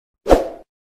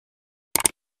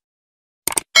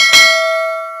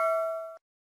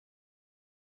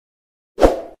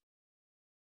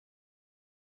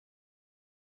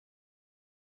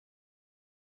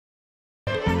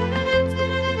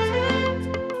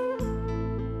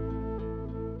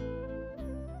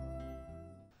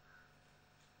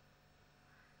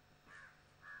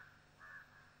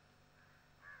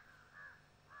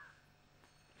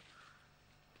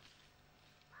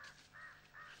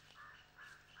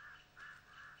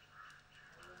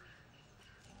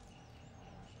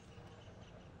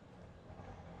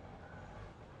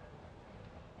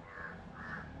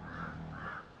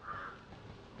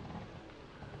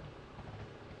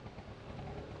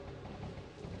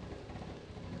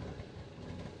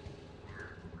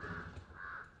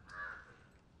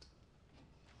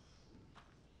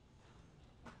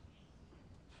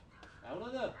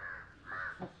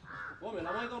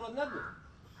තමයි කවුරුත් නැද්ද?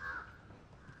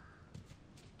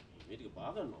 මේ ටික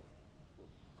පා ගන්නවා.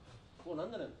 කොහොමද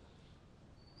නන්ද?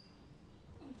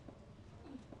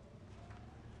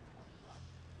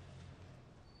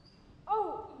 ඔව්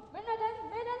මෙන්න දැන්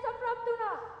මේ දැන් සම්ප්‍රාප්ත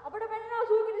වුණා. අපිට පෙනෙනවා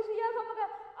සූකිරි සීයා සමග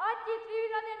ආච්චි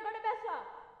ත්‍රිවිධයෙන් ගොඩ බැස්සා.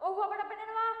 ඔව් අපිට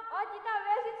පෙනෙනවා ආච්චි තා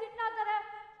වේසින් සිටින අතර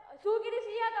සූකිරි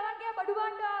සීයා තමන්ගේ බඩු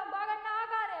භාණ්ඩ බා ගන්න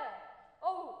ආකාරය.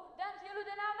 ඔව් දැන් සියලු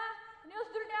දෙනාම නිවුස්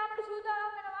දුරට යාමට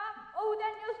සූදානම් වෙනවා. ඔව්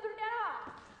දැන් නිවුස් දුරට යනවා.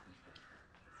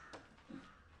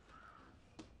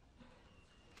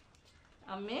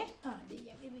 අම්මේ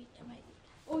දෙයියගේ මේ තමයි.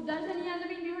 ඔව් දැන් සනියන්න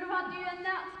බින්දුවට වත්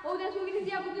වෙනවා. ඔව් දැන් සූකිරි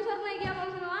සීයා බුදු සරණයි කියලා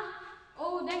පවසනවා.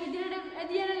 ඔව් දැන් ඉදිරියට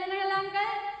එදියන ලෙන ලංකය.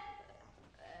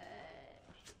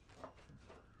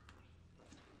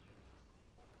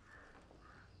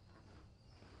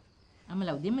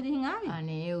 අම්මලා උදේම දෙහින් ආවේ.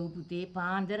 අනේ ඌ පුතේ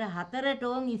පාන්දර 4ට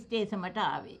ඕන් ස්ටේෂමට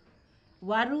ආවේ.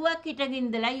 වරුවක් හිටගෙන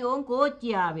ඉඳලා ඕන්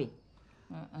කෝච්චිය ආවේ.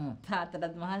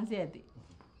 තාත්තටත් මහන්සි ඇති.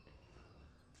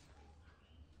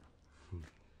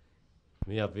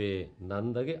 මේ අපේ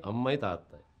නන්දගේ අම්මයි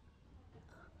තාත්තයි.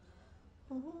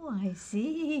 Oh, I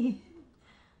see.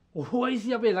 ඔහු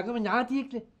අයිසි අපේ ළඟම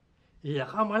ඥාතියෙක්නේ. ඒ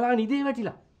යකා මලා නිදේ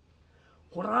වැටිලා.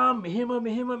 හොරා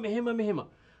මෙහෙම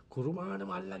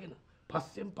කුරුමානම අල්ලගෙන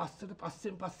පස්සෙන්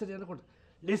පස්සට යනකොට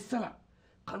ලෙස්සලා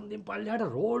කන්දෙන් පල්ලෙහාට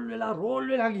රෝල්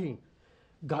වෙලා ගිහින්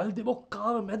ගල්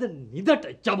දෙබොක්කාව මැද නිදට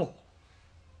චබෝ.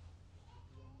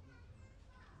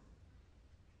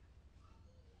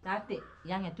 තාත්තේ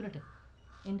යන් ඇතුළට.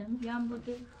 එන්නම යම්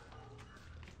පුතේ.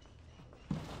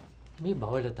 මේ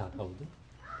බවලතා කවුද?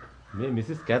 මේ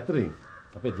මිසිස් කැතරින්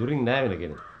අපේ දුරින් නෑ වෙන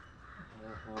කෙනෙක්.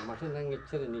 මට නම්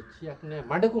එච්චර නිච්චයක් නෑ.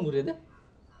 මඩ කුඹුරේද?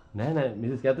 නෑ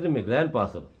මිසිස් කැතරින් මේ ග්‍රෑන්ඩ්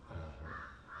පාසල.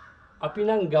 අපි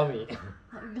නම් ගමේ.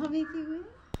 ගමේ කිව්වේ?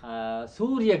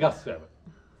 සූර්ය ගස්වැව.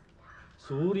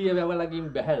 සූර්ය වැව ළඟින්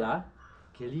බැහැලා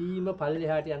කෙලීම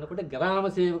පල්ලෙහාට යනකොට ග්‍රාම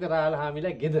සේවක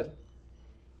රාලහාමිලා ගෙදර.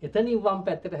 එතනින් වම්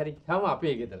පැත්තට හැරිච්චාම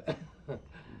අපේ ගෙදර.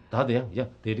 තාත්තේ යන්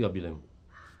තේ ටිකක් බිලෙමු.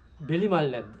 බෙලිමල්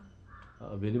නැද්ද?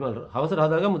 බෙලිමල් හවසට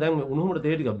හදාගමු. දැන් උණුහුමට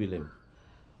තේ ටිකක් බිලෙමු.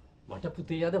 මට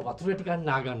පුතේ අද වතුර ටිකක්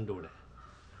නාගන්න ඕන.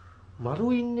 මරු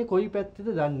ඉන්නේ කොයි පැත්තේද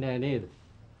දන්නේ නැහැ නේද?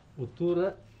 උතුර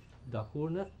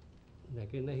දකුණ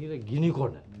නැගෙනහිර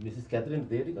ගිනිකොන. මිසිස් කැතරින්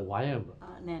තේ ටික වයඹ.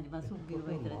 නෑ නේ මසු ගිරුව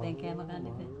විතර දැන් කෑම ගන්න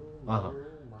බෑ. ආහා.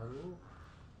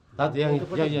 තාත්තේ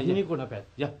යන් ගිනිකොන පැත්ත.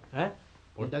 ඈ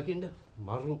පොඩ්ඩක් ඉන්න.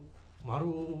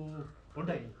 මරු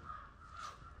පොඩ්ඩයි.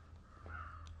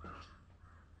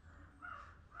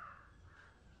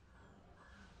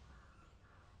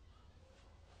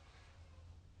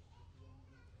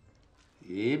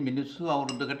 ඒ මිනිස්සු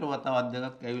අවුරුද්දකට වතාවක්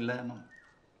දෙකක් ඇවිල්ලා යනවා.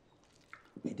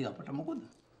 ඉතින් අපිට මොකද?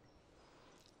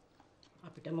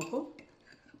 අපිට මොකෝ?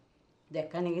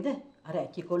 දැක්ක නේද? අර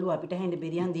ඇචි කොළු අපිට හැඳ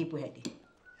බෙරියන් දීපු හැටි.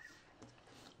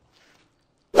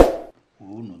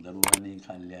 ඌ නොදරුවනේ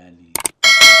කල්යාණී.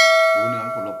 ඌනේ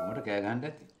අංකොල කොමට කෑ ගහන්න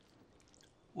ඇති.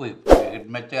 ඔය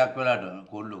ක්‍රිකට් මැච් එකක් වෙලාට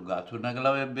කොල්ලෝ ගාසු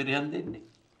නගලා ඔය බෙරියන් දෙන්නේ.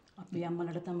 අපේ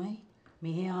අම්මලට තමයි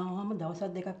මෙහෙ ආවම දවස්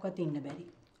දෙකක්වත් ඉන්න බැරි.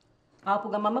 ආපු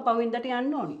ගමම පවින්දට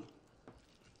යන්න ඕනි.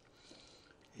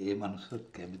 ඒ මනුස්සත්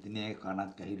කැමතිනේ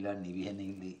කණක් ඇහිලා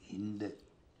නිවිහෙනෙන්නේ ඉන්න.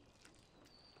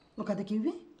 මොකද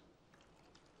කිව්වේ?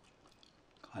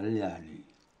 කල්යාණී.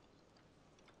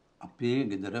 අපේ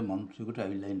ගෙදර මිනිස්සුන්ට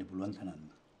ඇවිල්ලා ඉන්න පුළුවන්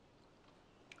තැනක්.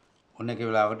 ඔන්න එක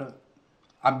වෙලාවකට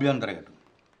අභ්‍යන්තරයකට.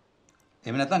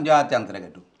 එහෙම නැත්නම්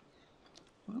ජාත්‍යන්තරයකට.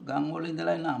 ගම් වල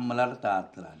ඉඳලා ඉන්න අම්මලාට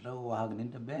තාත්තලාට වහගෙන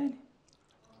ඉන්න බෑනේ.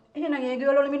 එහෙනම් ඒ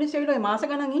ගෙවල මිනිස්සු ඇවිල්ලා මාස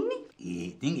ගණන් ඉන්නේ.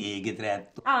 ඉතින් ඒ ගෙදර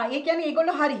ඇත්තෝ. ඒ කියන්නේ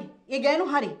ඒගොල්ලෝ හරි. ඒ ගෑනු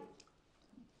හරි.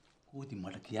 කෝති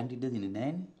මට කියන්න ඉඩ දෙන්නේ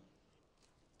නැහනේ.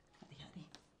 හරි.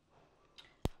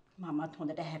 මමත්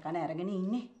හොඳට හැකන අරගෙන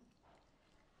ඉන්නේ.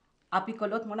 අපි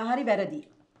කළොත් මොන හරි වැරදි.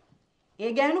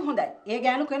 ඒ ගෑනු හොඳයි. ඒ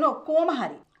ගෑනු කරන ඔක්කොම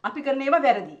හරි. අපි කරන ඒවා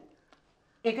වැරදි.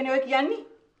 ඒකනේ ඔය කියන්නේ.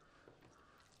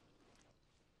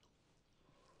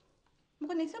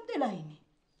 මොකද නිසබ්දලා ඉන්නේ.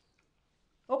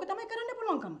 ඕක තමයි කරන්න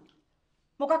පුළුවන්කම.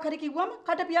 මොකක් හරි කිව්වම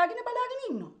කට පියාගෙන බලාගෙන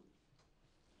ඉන්නවා.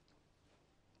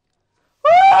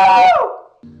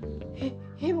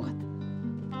 ඒ මොකද?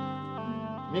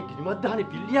 මේ කිරිමත් දහනේ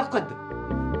පිල්ලියක්වත්ද?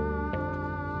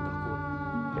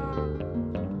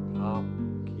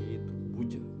 කේතු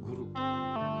බුජ ගුරු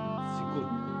සිකුරු.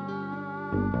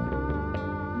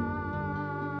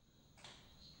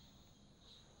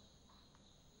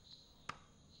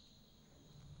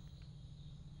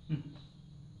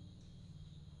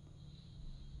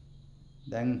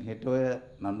 දැන් හෙට ඔය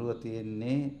නඩුව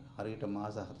තියෙන්නේ හරියට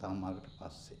මාස 7මාකට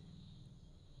පස්සේ.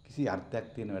 කිසි අර්ථයක්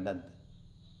තියෙන වැඩක්ද?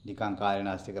 නිකන් කාලේ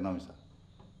නාස්ති කරනවා මිස.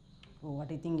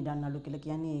 ඕවට ඉතින් ඉඩන් නඩු කියලා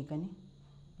කියන්නේ ඒකනේ.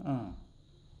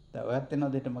 දැන් ඔයත්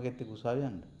එනවා දෙට මගෙත් එක්ක උසාවිය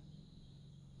යන්න.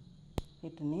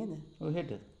 හෙට නේද? ඔය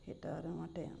හෙට. හෙට අර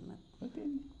මට යන්න. ඔය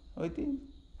තියෙන්නේ. ඔය තියෙන්නේ.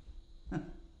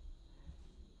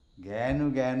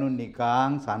 ගෑනු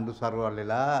නිකාං සම්ඩු සරුවල්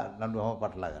වෙලා නඩුවම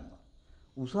පටලා ගන්නවා.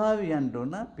 උසාවිය යන්න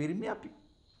ඕන පිරිමි අපි.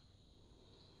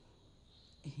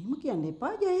 එහෙම කියන්න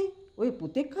එපා ජයේ. ඔය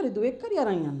පුතෙක් හරි දුවෙක් හරි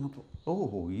අරන් යන්නකෝ.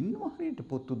 ඔව් ඉන්නවා හරියට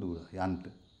පොත්තු දුවලා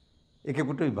යන්න.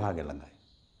 එකෙකුට විභාග ළඟයි.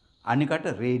 අනිකට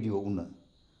රේඩියෝ උන.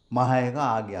 මහ එක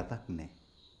ආගේ අතක් නැහැ.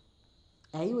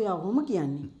 ඇයි ඔය ඔහොම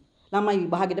කියන්නේ? ළමයි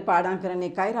විභාගෙට පාඩම් කරන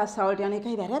එකයි රස්සාවලට යන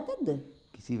එකයි වැරද්දක්ද?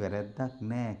 කිසි වැරද්දක්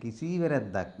නැහැ. කිසි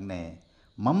වැරද්දක් නැහැ.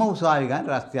 මම උසාවි ගන්න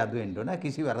රස්තිය අද වෙන්න ඕන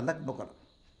කිසි වැරද්දක් නොකර.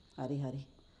 හරි.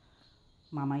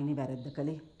 මමයිනේ වැරද්ද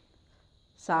කළේ.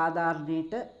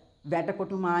 සාධාරණයට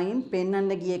වැටකොටු මායින්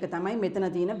පෙන්වන්න ගිය එක තමයි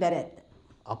මෙතන තියෙන වැරද්ද.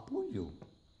 අපෝයෝ.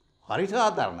 හරි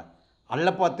සාධාරණ.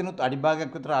 අල්ලපුවත් දිනුත්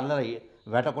අඩිභාගයක් විතර අල්ලලා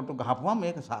වැටකොටු ගහපුවම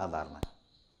මේක සාධාරණයි.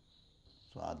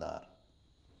 සාධාරණ.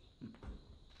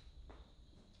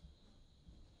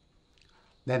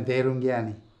 දැන් තේරුම්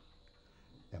ගියානේ.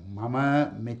 මම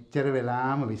මෙච්චර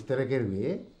වෙලාම විස්තර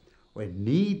කරුවේ ඔය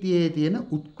නීතියේ තියෙන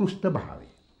උත්කෘෂ්ඨ භාවය.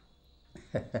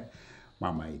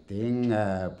 මම ඉතින්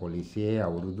පොලිසියේ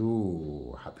අවුරුදු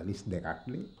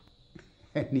 42ක්ලේ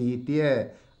නීතිය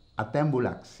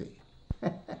අතැඹුලක්සේ.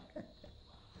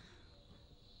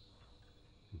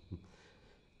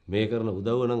 මේ කරන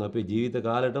උදව්ව නම් අපේ ජීවිත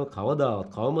කාලෙටම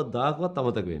කවමදාකවත්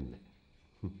අමතක වෙන්නේ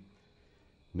නැහැ.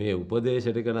 මේ උපදේශ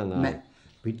ටික නම් නෑ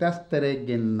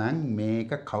පිටස්තරයෙන් නම්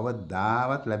මේක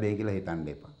කවදාවත් ලැබෙයි කියලා හිතන්න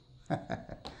එපා.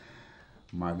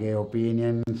 මගේ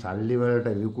ඔපීනියන් සල්ලි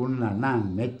වලට විකුණලා නම්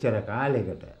මෙච්චර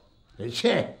කාලයකට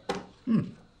එෂේ.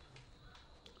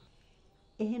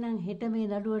 එහෙනම් හෙට මේ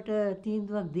නඩුවට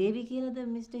තීන්දුවක් දේවි කියලාද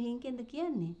මිස්ටර් හින්කෙන්ද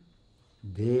කියන්නේ?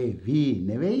 දේවි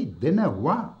නෙවෙයි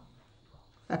දෙනවා.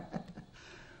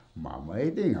 මම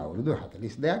ඉතින් අවුරුදු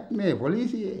 42ක් මේ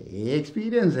පොලිසියේ ඒ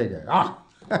එක්ස්පීරියන්ස් එක.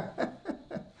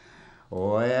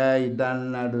 ඔය ඉදන්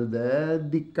නඩුද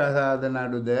දික්කසාද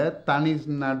නඩුද තනිස්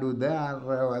නඩුද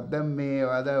අරවද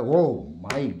මේවද ඕ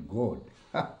මයි ගෝඩ්.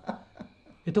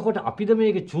 එතකොට අපිද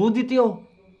මේක චූදිතයෝ?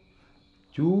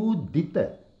 චූදිත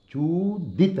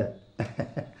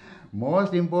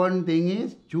most important thing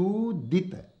is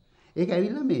චූදිත. ඒක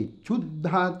ඇවිල්ලා මේ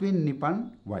චුද්ධාත්වෙන් නිපන්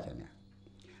වචනයක්.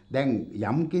 දැන්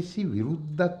යම් කිසි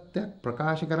විරුද්ධත්වයක්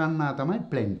ප්‍රකාශ කරන්නා තමයි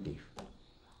ප්ලෙන්ටිෆ්.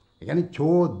 ඒ කියන්නේ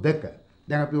චෝදක.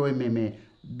 දැන් අපි ඔය මේ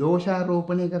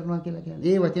දෝෂාරෝපණය කරනවා කියලා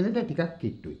කියන්නේ ඒ වචනෙට ටිකක්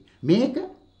කිට්ටුයි. මේක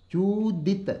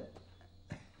චූදිත.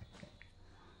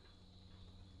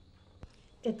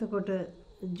 එතකොට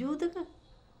ජූදක?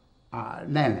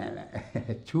 නෑ.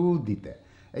 චූදිත.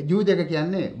 ජූදක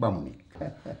කියන්නේ බමුණෙක්.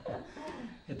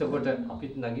 එතකොට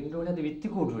අපිත් නගින්න ඕනේද විත්ති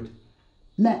කූඩුවට?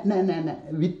 නෑ.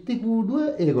 විත්ති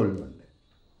කූඩුව ඒගොල්ලොන්ට.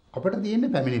 අපිට තියෙන්නේ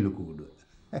පැමිණිලි කූඩුව.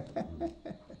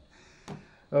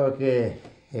 ඕකේ.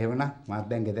 එහෙමනම් මත්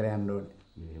දැන් ගෙදර යන්න ඕනේ.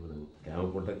 එහෙමනම්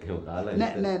කෑම පොඩ්ඩක් එහෙම කාලා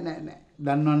නෑ.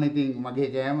 දන්නවනේ ඉතින් මගේ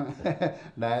කෑම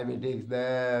ඩයබටික්ස්ද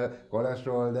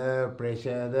කොලෙස්ටරෝල්ද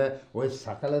ප්‍රෙෂර්ද ඔය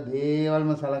සකල දේවල්ම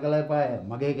සලකලා එපාය.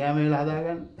 මගේ කෑම වේලා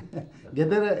හදාගන්න.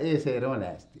 ගෙදර ඒ සේරම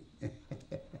ලෑස්ති.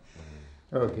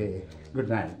 ඕකේ. good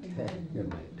night. good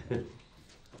night.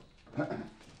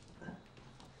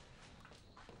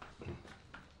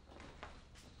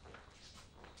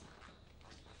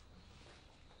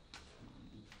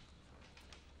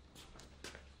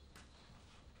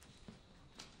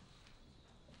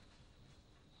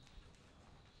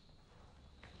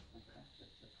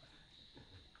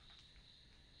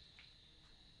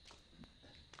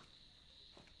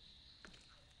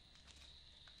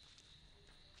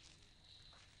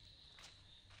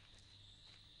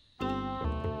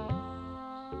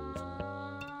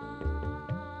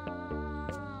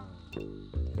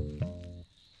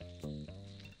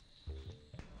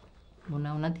 මොන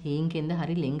වුණත් හේන්කෙන්ද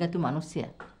හරි ලෙන්ගතු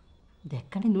මිනිස්සයා.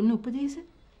 දැක්කනේ දුන්න උපදේශ.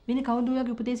 වෙන කවුද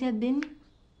ඔයගේ උපදේශයක් දෙන්නේ?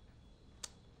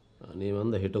 අනේ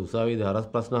මන්ද හෙට උසාවියේදී හරස්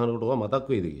ප්‍රශ්න අහනකොට ඔවා මතක්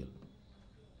වෙයිද කියලා.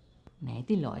 නෑ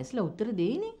ඉතින් ලොයිස්ලා උත්තර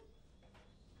දෙයිනේ.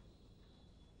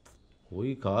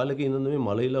 ওই කාලෙක ඉඳන් මේ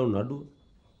මලයිලව නඩුව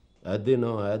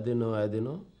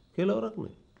ඇදෙනවා කෙලවරක්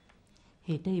නෑ.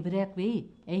 හෙට ඉවරයක් වෙයි.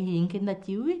 ඇයි හේන්කෙන්ද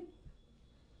කිව්වේ?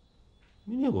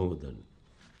 මිනිහ කොහොමද දන්නේ?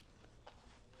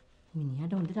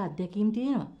 මිනිහට හොඳට අත්දැකීම්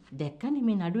තියෙනවා. දැක්කනේ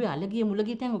මේ නඩුවේ අලගිය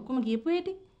මුලගිය තැන් ඔක්කොම කියපු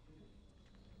හැටි.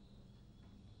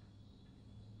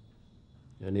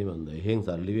 යන්නේ මන්ද එහෙන්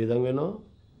සල්ලි වේදන් වෙනවා.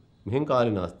 මෙහෙන්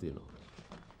කාලේ නාස්ති වෙනවා.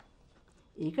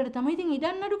 ඒකට තමයි ඉතින්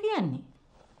ඉඩම් නඩු කියන්නේ.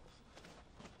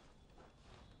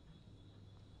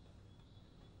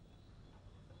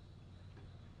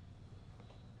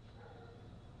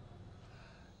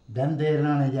 දැන්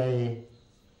තේරෙනවනේ ජයේ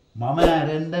මම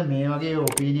ඇරෙන්න මේ වගේ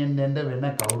ඔපිනියන් දෙන්න වෙන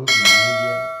කවුරුත් නැහැ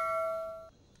කියලා.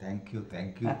 thank you.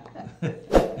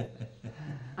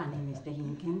 අනේ මිස්ටර්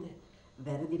හින්කෙන්ද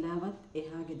වැරදිලාවත්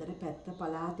එහා ගෙදර පැත්ත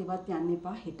පලාතේවත් යන්න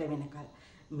එපා හිට වෙනකල්.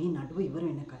 මේ නඩුව ඉවර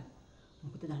වෙනකල්.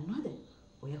 මොකද දන්නවද?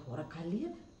 ඔය හොර කල්ලිය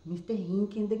මිස්ටර්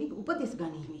හින්කෙන්දගේ උපදෙස්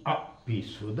ගනිමි.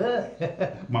 පිස්සුද?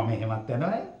 මම එහෙමත්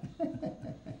යනවා.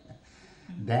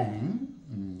 දැන්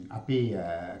අපි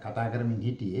කතා කරමින්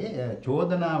හිටියේ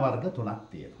චෝදනා වර්ග තුනක්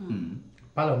තියෙනවා.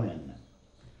 පළවෙනිම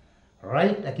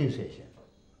right accusation.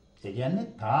 ඒ කියන්නේ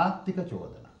තාත්වික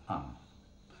චෝදනා.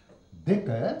 දෙක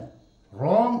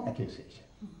wrong accusation.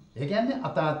 ඒ කියන්නේ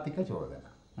අතාත්වික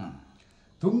චෝදනා.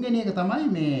 තුන්වෙනි එක තමයි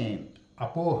මේ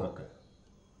අපෝහක.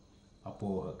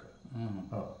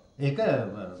 ඒක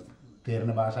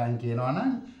තේරෙන භාෂාවෙන් කියනවා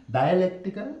නම්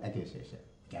dialectical accusation.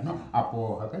 කියන්නේ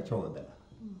අපෝහක චෝදනා.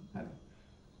 හරි.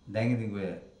 දැන් ඉතින් ඔය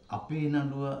අපේ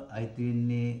නඩුව අයිති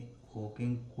වෙන්නේ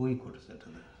ඕකෙන් කොයි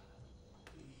කොටසටද?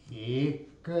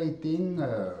 ඒක ඉතින්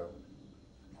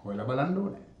හොයලා බලන්න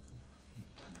ඕනේ.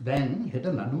 දැන් හෙට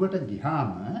නඩුවට ගියාම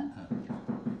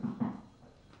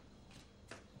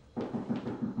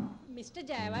මිස්ටර්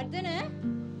ජයවර්ධන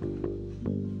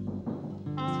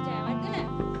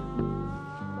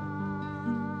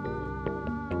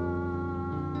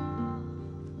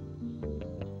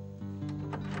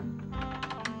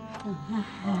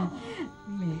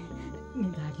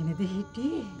නිදාගෙනද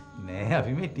හිටියේ? නෑ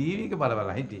අපි මේ ටීවී එක බල බල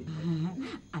හිටියේ.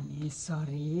 අනේ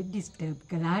සෝරි ඩිස්ටර්බ්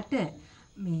කළාට.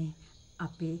 මේ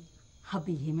අපේ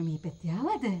හබි එහෙම මේ පැත්තේ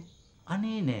ආවද?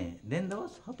 අනේ නෑ. දැන්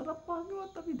දවස්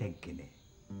 4-5කවත් අපි දැක්කේ නෑ.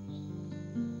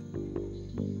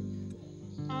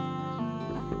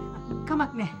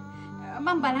 කමක් නෑ.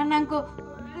 මම බලන්නම්කෝ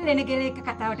ලෙනගෙල එක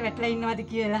කතාවට වැටලා ඉන්නවද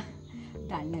කියලා.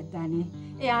 දන්නේ නැද්දානේ.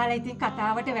 එයාලා ඉතින්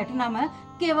කතාවට වැටුනම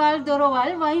කෙවල්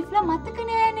දොරවල් වයිෆ්ලා මතක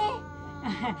නෑනේ.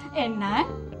 එන්න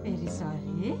very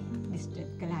sorry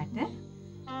disturb කළාට.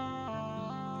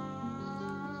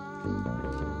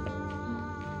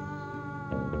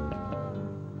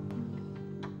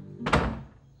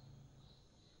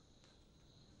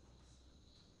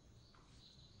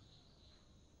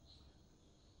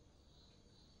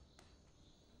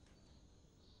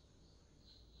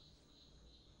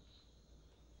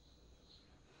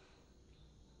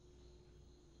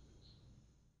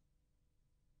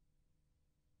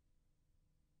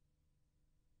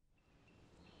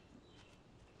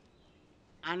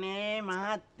 අනේ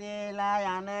මහත්තේලා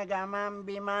යන ගමන්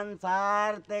බිමන්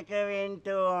සාර්ථක වෙන්න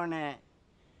ඕන.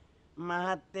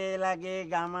 මහත්තේලාගේ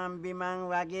ගමන් බිමන්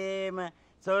වගේම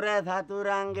සොර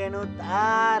සතුරන්ගෙනුත්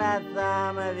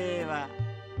ආරස්සාම වේවා.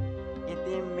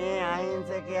 ඉතින් මේ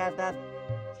අහිංසකයටත්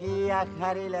කීයක්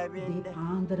හරි ලැබෙන්න.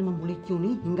 ආන්දරම මුලිච්චි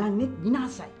උනේ හිඟන්නේ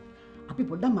විනාසයි. අපි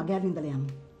පොඩ්ඩක් මග ඇරින් ඉඳලා යමු.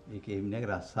 ඒකේ එන්නේ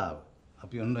රස්සාව.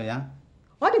 අපි ඔන්න යන්.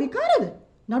 ඔයාට විකාරද?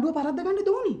 නඩුව පරද්ද ගන්න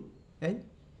දෝනි. ඇයි?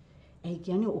 ඒ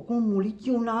කියන්නේ ඔක්කොම මුලිච්චි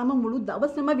වුණාම මුළු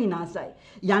දවසම විනාසයි.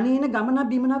 යන්නේන ගමනක්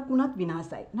බිමනක් වුණත්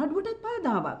විනාසයි. නඩුවටත්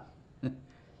පාදාවක්.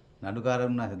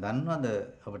 නඩුකාරුන්නාසේ දන්නවද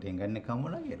අපිට හංගන්නේ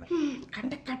කම්මුණා කියලා?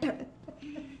 කට.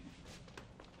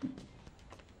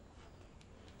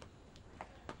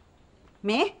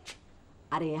 මේ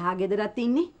අර එහා ගෙදරත්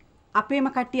ඉන්නේ අපේම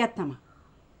කට්ටියක් තමයි.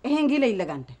 එහෙන් ගිහලා ඉල්ල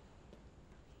ගන්න.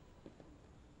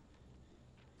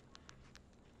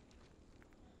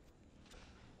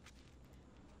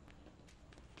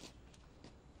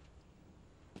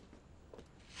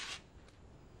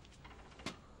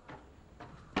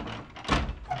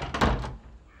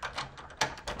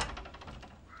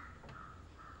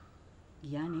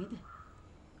 ගියා නේද?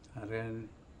 අර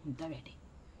හොඳ වැඩේ.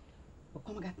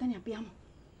 ඔක්කොම ගත්තනේ අපි යමු.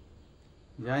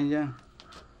 යන්.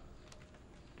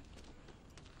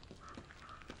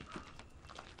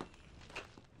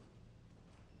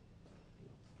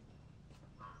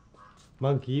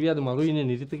 මං කීවියද මරු ඉන්නේ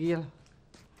නිරිත කියලා.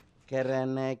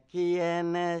 කරන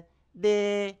කියන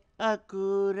දේ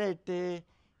අකුරට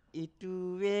ඉටු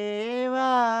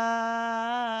වේවා.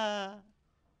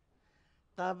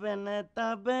 තබන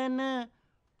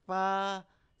පා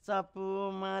සපු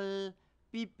මල්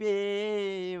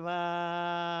පිපේවා.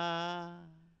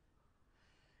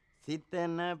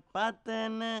 සිතන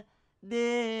පතන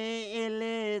දේ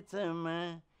එලෙසම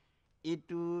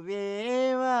ඉටු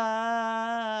වේවා.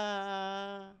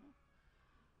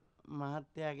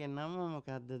 මහත්තයාගේ නම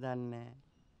මොකද්ද දන්නේ?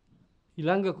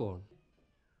 ඉලංගකෝන්.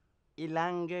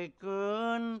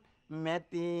 ඉලංගකෝන්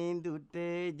මැතිඳුට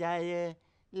ජය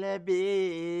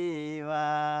ලැබේවා.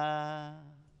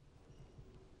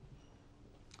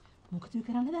 මොකද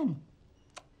කරන්න දන්නේ?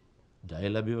 ජය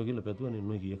ලැබේවා කියලා පැතුවනේ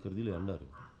ඉන්න කීයක් කර දීලා යන්න ආරෙ.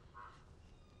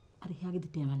 අර එහා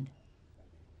ගෙදරට යවන්න.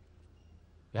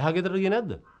 එහා ගෙදරට ගියේ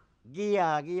නැද්ද?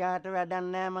 ගියාට වැඩක්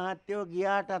නෑ මහත්තයෝ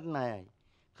ගියාටත් ණයයි.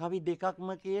 කවි දෙකක්ම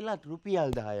කියලා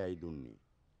රුපියල් 10යි දුන්නේ.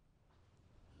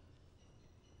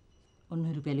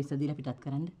 ඔන්න රුපියල් 20 දීලා පිටත්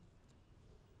කරන්න.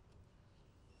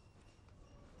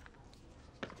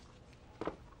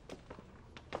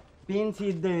 පින්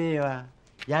සිද්ධ වේවා.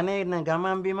 යන්නේ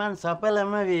ගමන් බිමන්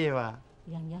සඵලම වේවා.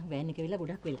 යන් වෑන් එක වෙලා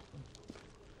ගොඩක් වෙලා.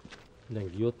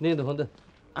 දැන් ගියොත් නේද හොඳ?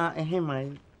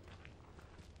 එහෙමයි.